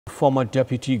former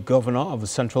Deputy Governor of the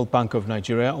Central Bank of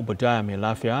Nigeria, Obadiah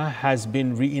Mailafia, has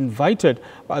been re-invited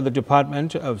by the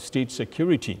Department of State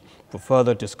Security for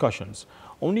further discussions.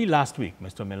 Only last week,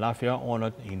 Mr. Mailafia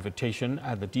honored the invitation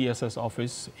at the DSS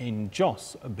office in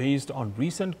Jos based on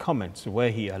recent comments where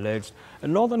he alleged a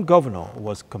northern governor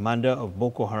was commander of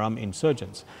Boko Haram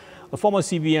insurgents. The former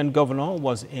CBN governor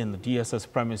was in the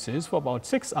DSS premises for about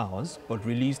 6 hours but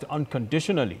released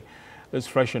unconditionally. This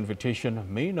fresh invitation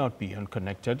may not be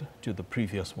unconnected to the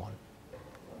previous one.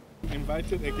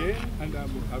 Invited again, and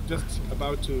I'm just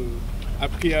about to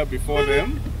appear before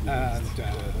them, and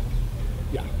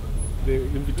yeah, the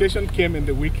invitation came in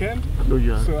the weekend,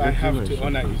 so I have to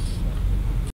honor it.